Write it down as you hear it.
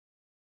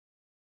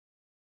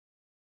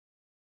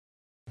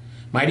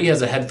Mighty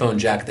has a headphone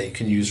jack that you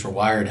can use for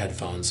wired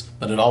headphones,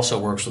 but it also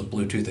works with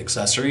Bluetooth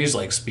accessories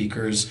like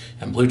speakers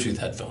and Bluetooth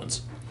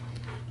headphones.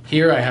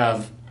 Here I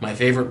have my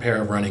favorite pair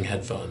of running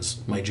headphones,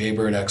 my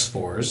Jaybird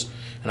X4s,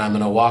 and I'm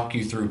going to walk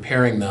you through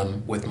pairing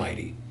them with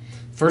Mighty.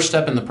 First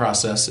step in the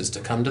process is to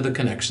come to the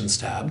Connections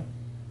tab,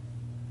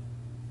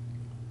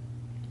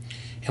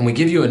 and we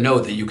give you a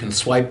note that you can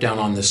swipe down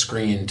on the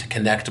screen to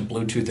connect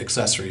Bluetooth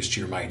accessories to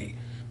your Mighty.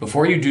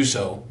 Before you do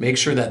so, make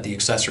sure that the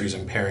accessory is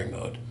in pairing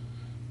mode.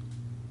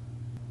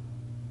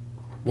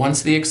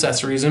 Once the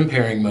accessory is in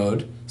pairing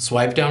mode,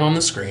 swipe down on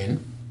the screen,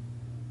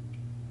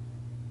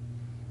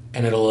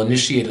 and it'll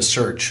initiate a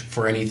search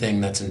for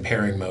anything that's in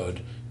pairing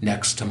mode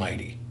next to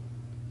Mighty.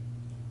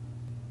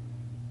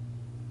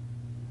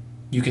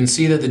 You can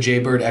see that the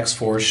Jaybird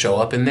X4s show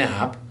up in the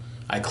app.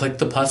 I click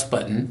the plus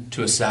button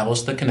to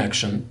establish the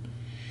connection,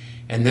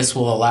 and this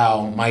will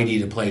allow Mighty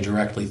to play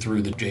directly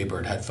through the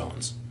Jaybird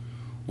headphones.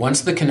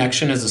 Once the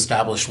connection is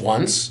established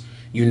once,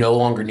 you no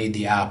longer need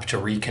the app to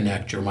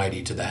reconnect your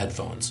Mighty to the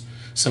headphones.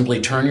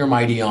 Simply turn your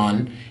Mighty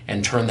on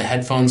and turn the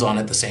headphones on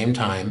at the same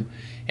time,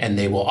 and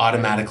they will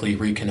automatically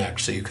reconnect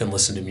so you can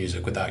listen to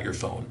music without your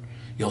phone.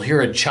 You'll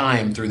hear a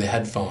chime through the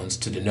headphones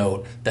to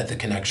denote that the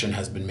connection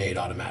has been made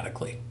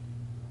automatically.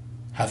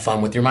 Have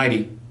fun with your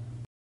Mighty.